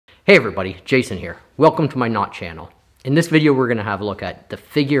Hey everybody, Jason here. Welcome to my knot channel. In this video we're going to have a look at the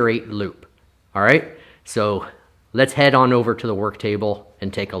figure 8 loop. Alright, so let's head on over to the work table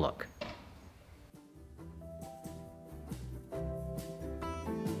and take a look.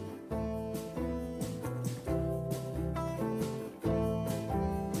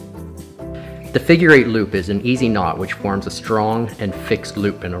 The figure 8 loop is an easy knot which forms a strong and fixed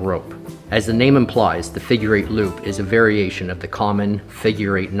loop in a rope. As the name implies, the figure 8 loop is a variation of the common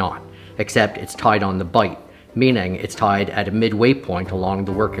figure 8 knot, except it's tied on the bight, meaning it's tied at a midway point along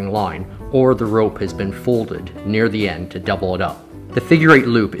the working line, or the rope has been folded near the end to double it up. The figure 8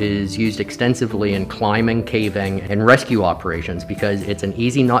 loop is used extensively in climbing, caving, and rescue operations because it's an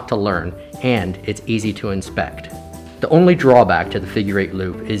easy knot to learn and it's easy to inspect. The only drawback to the figure 8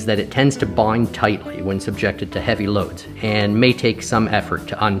 loop is that it tends to bind tightly when subjected to heavy loads and may take some effort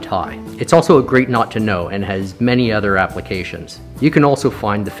to untie. It's also a great knot to know and has many other applications. You can also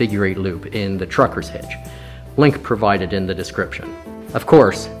find the figure 8 loop in the trucker's hitch, link provided in the description. Of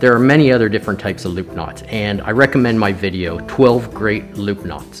course, there are many other different types of loop knots, and I recommend my video 12 Great Loop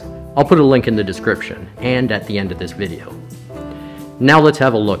Knots. I'll put a link in the description and at the end of this video. Now let's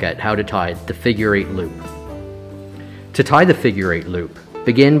have a look at how to tie the figure 8 loop. To tie the figure 8 loop,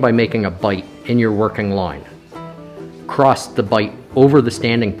 begin by making a bight in your working line. Cross the bight over the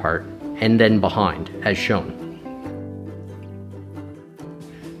standing part and then behind, as shown.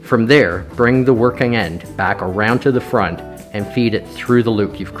 From there, bring the working end back around to the front and feed it through the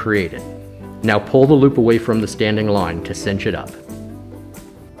loop you've created. Now pull the loop away from the standing line to cinch it up.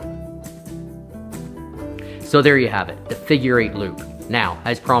 So there you have it, the figure 8 loop. Now,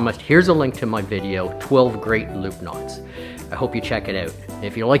 as promised, here's a link to my video, 12 Great Loop Knots. I hope you check it out.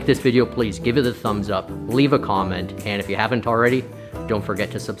 If you like this video, please give it a thumbs up, leave a comment, and if you haven't already, don't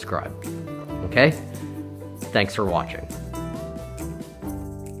forget to subscribe. Okay? Thanks for watching.